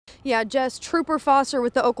Yeah, Jess, Trooper Foster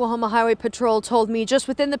with the Oklahoma Highway Patrol told me just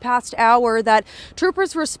within the past hour that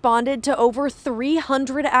troopers responded to over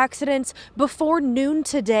 300 accidents before noon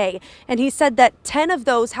today. And he said that 10 of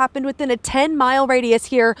those happened within a 10-mile radius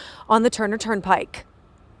here on the Turner Turnpike.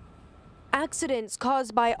 Accidents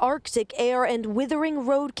caused by Arctic air and withering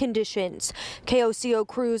road conditions. KOCO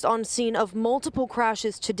crews on scene of multiple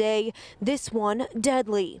crashes today, this one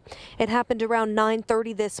deadly. It happened around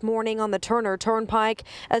 9:30 this morning on the Turner Turnpike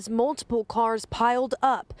as multiple cars piled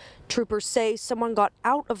up. Troopers say someone got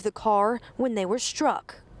out of the car when they were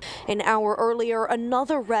struck. An hour earlier,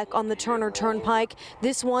 another wreck on the Turner Turnpike,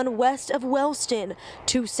 this one west of Wellston.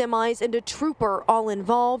 2 semis and a trooper all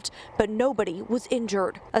involved, but nobody was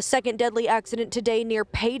injured. A second deadly accident today near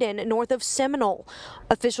Payton, north of Seminole.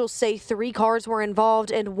 Officials say 3 cars were involved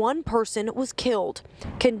and 1 person was killed.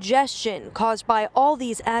 Congestion caused by all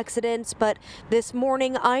these accidents, but this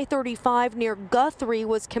morning I-35 near Guthrie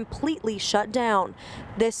was completely shut down.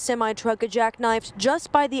 This semi-truck jackknifed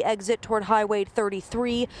just by the exit toward Highway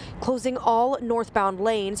 33, closing all northbound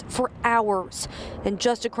lanes for hours. And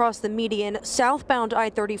just across the median, southbound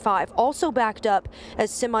I-35 also backed up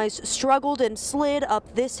as semis struggled and slid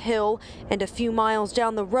up this hill. And a few miles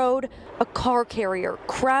down the road, a car carrier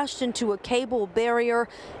crashed into a cable barrier.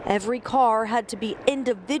 Every car had to be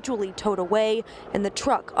individually towed away and the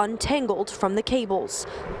truck untangled from the cables.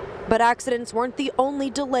 But accidents weren't the only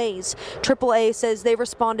delays. AAA says they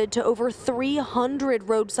responded to over 300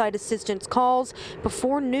 roadside assistance calls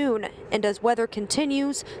before noon. And as weather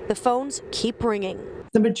continues, the phones keep ringing.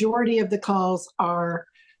 The majority of the calls are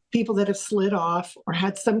people that have slid off or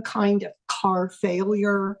had some kind of car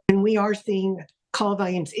failure. And we are seeing call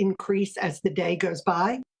volumes increase as the day goes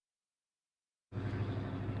by.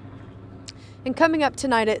 And coming up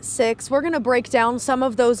tonight at 6, we're going to break down some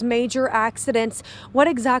of those major accidents, what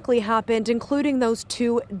exactly happened, including those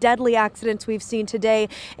 2 deadly accidents we've seen today,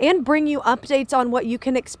 and bring you updates on what you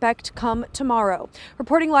can expect come tomorrow.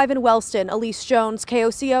 Reporting live in Wellston, Elise Jones,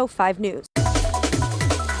 KOCO 5 News.